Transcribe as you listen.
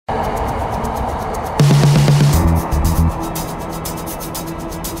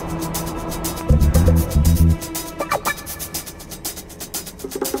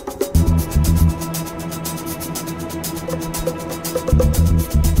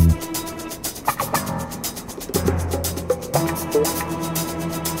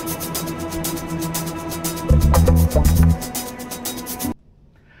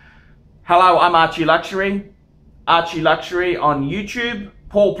Hello, I'm Archie Luxury. Archie Luxury on YouTube,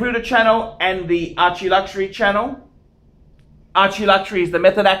 Paul Pluta channel, and the Archie Luxury channel. Archie Luxury is the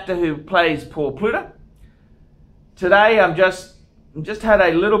method actor who plays Paul Pluta. Today I'm just had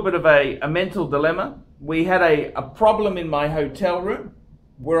a little bit of a mental dilemma. We had a problem in my hotel room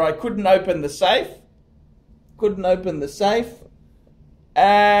where I couldn't open the safe.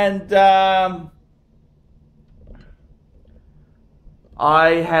 And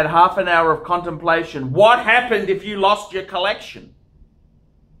I had half an hour of contemplation. What happened if you lost your collection?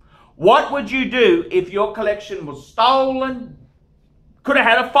 What would you do if your collection was stolen? Could have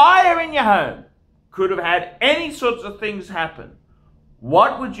had a fire in your home. Could have had any sorts of things happen.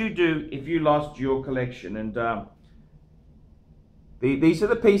 What would you do if you lost your collection? And these are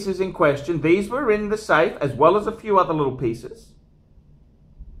the pieces in question. These were in the safe as well as a few other little pieces.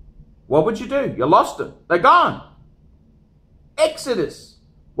 What would you do? You lost them. They're gone. Exodus.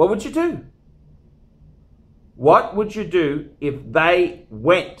 What would you do? What would you do if they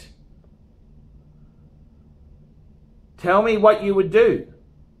went? Tell me what you would do.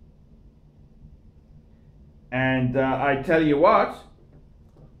 And I tell you what,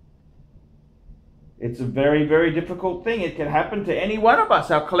 it's a very, very difficult thing. It can happen to any one of us.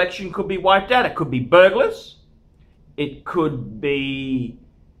 Our collection could be wiped out. It could be burglars. It could be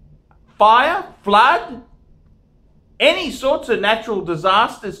fire, flood. Any sorts of natural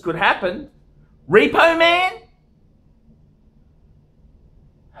disasters could happen. Repo man?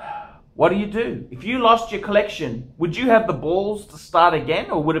 What do you do? If you lost your collection, would you have the balls to start again?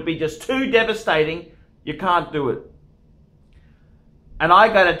 Or would it be just too devastating, you can't do it? And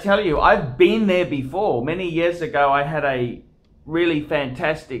I got to tell you, I've been there before. Many years ago, I had a really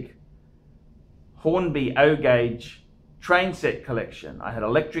fantastic Hornby O-gauge train set collection. I had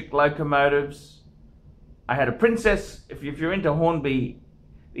electric locomotives. I had a Princess, if you're into Hornby,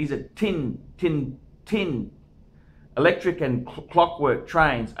 these are tin electric and clockwork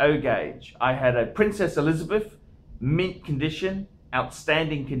trains, O-gauge. I had a Princess Elizabeth, mint condition,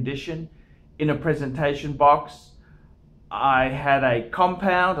 outstanding condition, in a presentation box. I had a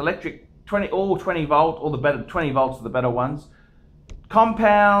compound, electric, 20 volt, all the better, 20 volts are the better ones.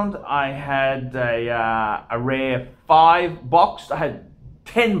 Compound, I had a rare 5 box. I had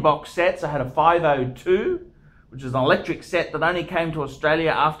 10 box sets. I had a 502, which is an electric set that only came to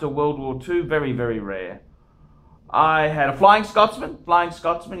Australia after World War II. Very, very rare. I had a Flying Scotsman,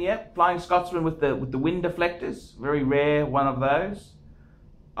 with the wind deflectors. Very rare, one of those.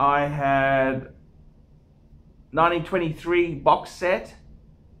 I had 1923 box set.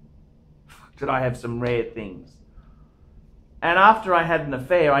 Did I have some rare things? And after I had an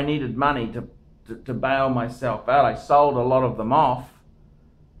affair, I needed money to bail myself out. I sold a lot of them off.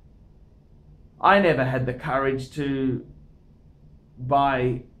 I never had the courage to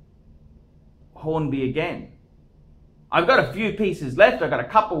buy Hornby again. I've got a few pieces left. I've got a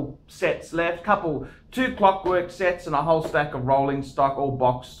couple sets left, two clockwork sets and a whole stack of rolling stock, all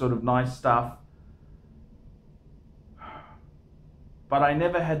boxed, sort of nice stuff. But I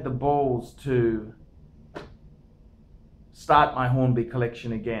never had the balls to start my Hornby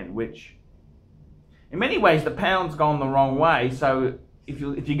collection again, which in many ways the pound's gone the wrong way. So if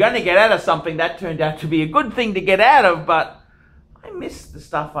you're going to get out of something, that turned out to be a good thing to get out of, but I miss the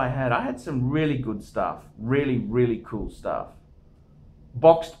stuff I had. I had some really good stuff, really, really cool stuff.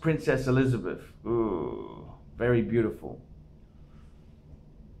 Boxed Princess Elizabeth, ooh, very beautiful.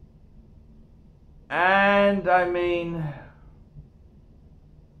 And I mean,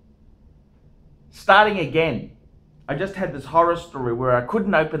 starting again. I just had this horror story where I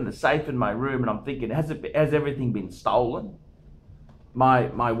couldn't open the safe in my room, and I'm thinking, has everything been stolen?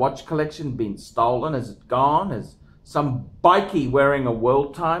 My watch collection been stolen? Has it gone? Has some bikie wearing a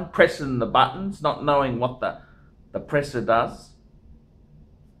world time pressing the buttons, not knowing what the presser does?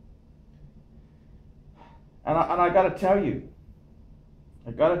 And I got to tell you,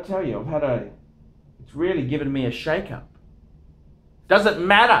 it's really given me a shake-up. Doesn't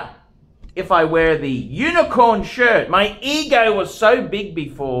matter if I wear the unicorn shirt. My ego was so big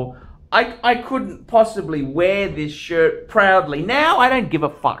before, I couldn't possibly wear this shirt proudly. Now I don't give a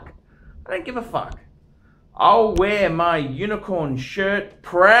fuck. I'll wear my unicorn shirt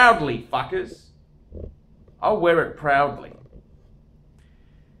proudly, fuckers. I'll wear it proudly.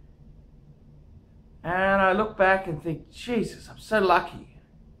 And I look back and think, Jesus, I'm so lucky.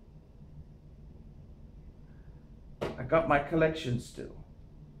 I got my collection still.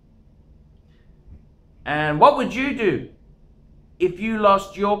 And what would you do if you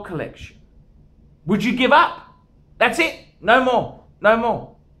lost your collection? Would you give up? That's it. No more. No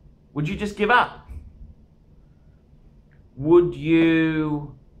more. Would you just give up? Would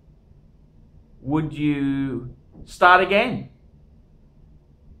you would you start again?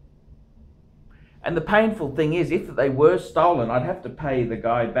 And the painful thing is, if they were stolen, I'd have to pay the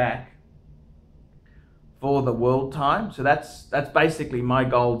guy back for the world time. So that's basically my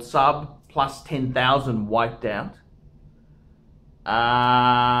gold sub plus 10,000 wiped out.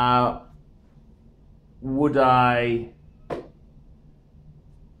 Would I?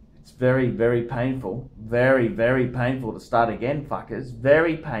 It's very, very painful. Very, very painful to start again, fuckers.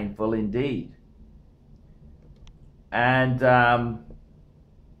 Very painful indeed. And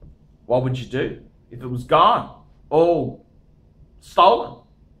what would you do if it was gone? All stolen?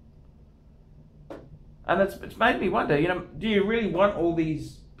 And it's made me wonder, you know, do you really want all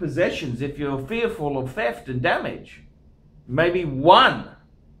these possessions if you're fearful of theft and damage? Maybe one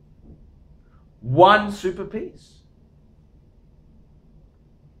super piece.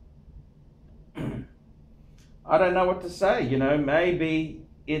 I don't know what to say, you know, maybe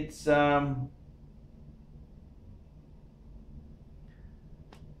it's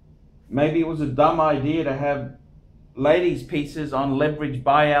maybe it was a dumb idea to have ladies' pieces on leverage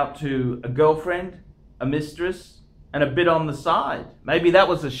buyout to a girlfriend, a mistress, and a bit on the side. Maybe that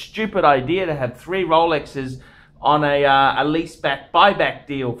was a stupid idea to have 3 Rolexes on a lease-back buyback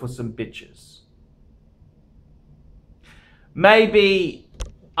deal for some bitches. Maybe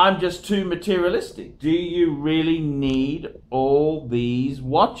I'm just too materialistic. Do you really need all these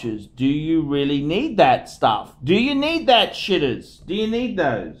watches? Do you really need that stuff? Do you need that shitters? Do you need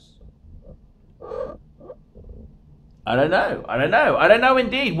those? I don't know. I don't know. I don't know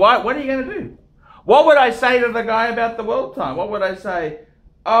indeed. What are you going to do? What would I say to the guy about the world time? What would I say?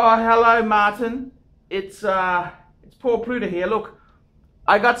 Oh, hello, Martin. It's poor Pluta here. Look,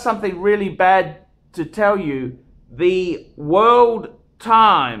 I got something really bad to tell you. The world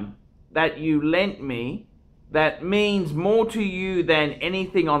time that you lent me, that means more to you than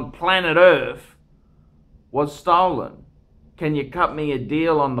anything on planet Earth, was stolen. Can you cut me a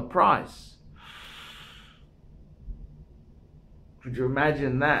deal on the price? Could you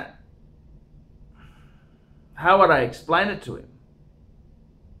imagine that? How would I explain it to him?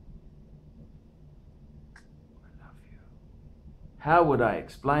 I love you. How would I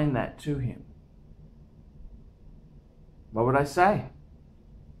explain that to him? What would I say?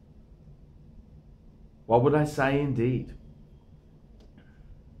 What would I say indeed?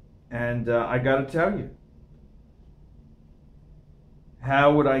 And I got to tell you,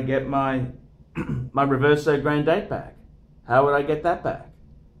 how would I get my my Reverso Grand Date back? How would I get that back?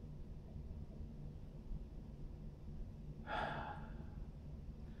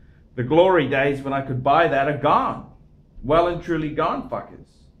 The glory days when I could buy that are gone. Well and truly gone, fuckers.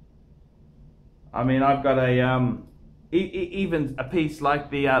 I mean, I've got a even a piece like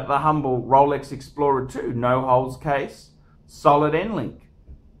the humble Rolex Explorer 2, no holes case, solid end link.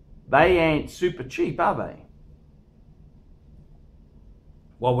 They ain't super cheap, are they?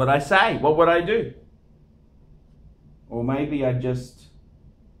 What would I say? What would I do? Or maybe I'd just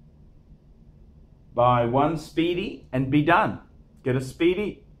buy one Speedy and be done. Get a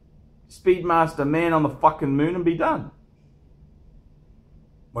Speedy, Speedmaster man on the fucking moon and be done.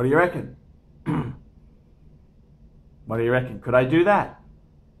 What do you reckon? What do you reckon? Could I do that?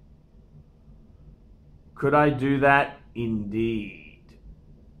 Could I do that? Indeed.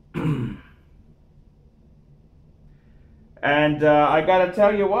 And I gotta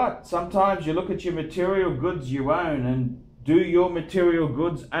tell you what, sometimes you look at your material goods you own, and do your material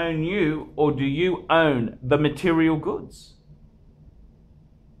goods own you, or do you own the material goods?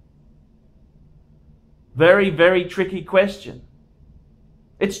 Very, very tricky question.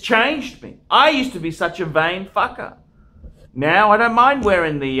 It's changed me. I used to be such a vain fucker. Now I don't mind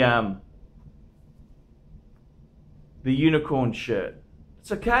wearing the unicorn shirt.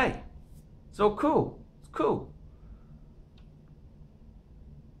 It's okay. It's all cool. It's cool.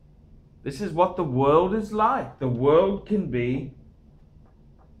 This is what the world is like. The world can be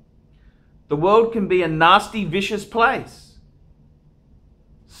a nasty, vicious place.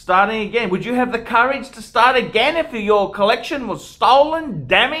 Starting again. Would you have the courage to start again if your collection was stolen,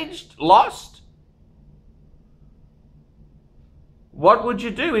 damaged, lost? What would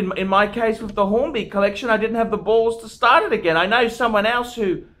you do? In my case with the Hornby collection, I didn't have the balls to start it again. I know someone else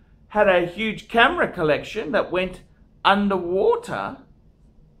who had a huge camera collection that went underwater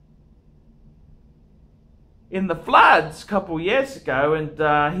in the floods a couple of years ago, and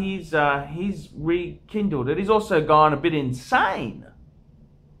he's rekindled it. He's also gone a bit insane.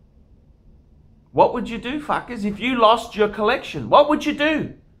 What would you do, fuckers, if you lost your collection? What would you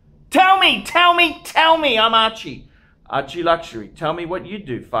do? Tell me, tell me, tell me. I'm Archie. Archie Luxury. Tell me what you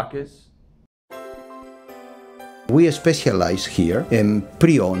do, fuckers. We specialize here in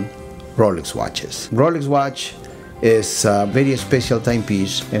pre-owned Rolex watches. Rolex watch is a very special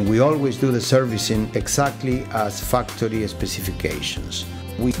timepiece, and we always do the servicing exactly as factory specifications.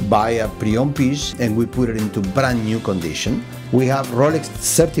 We buy a pre-owned piece and we put it into brand new condition. We have Rolex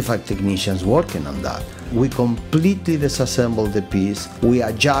certified technicians working on that. We completely disassemble the piece, we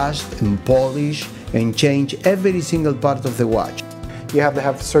adjust and polish and change every single part of the watch. You have to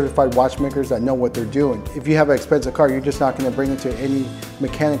have certified watchmakers that know what they're doing. If you have an expensive car, you're just not going to bring it to any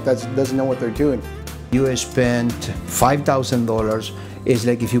mechanic that doesn't know what they're doing. You spend $5,000, it's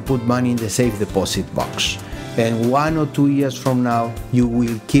like if you put money in the safe deposit box. And 1 or 2 years from now, you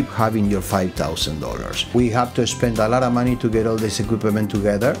will keep having your $5,000. We have to spend a lot of money to get all this equipment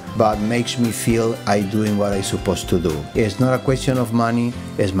together, but makes me feel I'm doing what I'm supposed to do. It's not a question of money,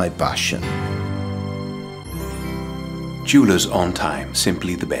 it's my passion. Jewelers on time,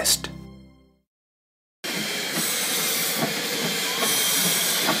 simply the best.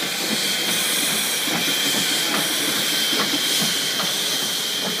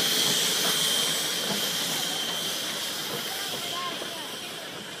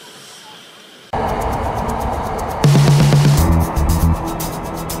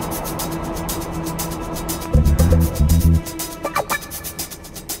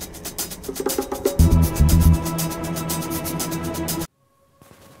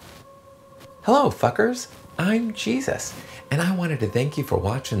 Hello fuckers, I'm Jesus, and I wanted to thank you for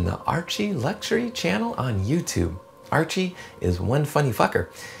watching the Archie Luxury channel on YouTube. Archie is one funny fucker,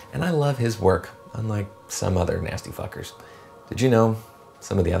 and I love his work, unlike some other nasty fuckers. Did you know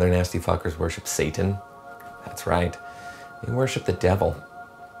some of the other nasty fuckers worship Satan? That's right, they worship the devil.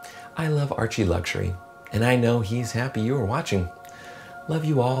 I love Archie Luxury, and I know he's happy you are watching. Love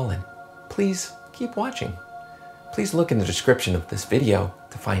you all, and please keep watching. Please look in the description of this video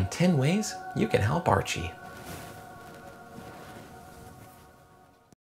to find 10 ways you can help Archie.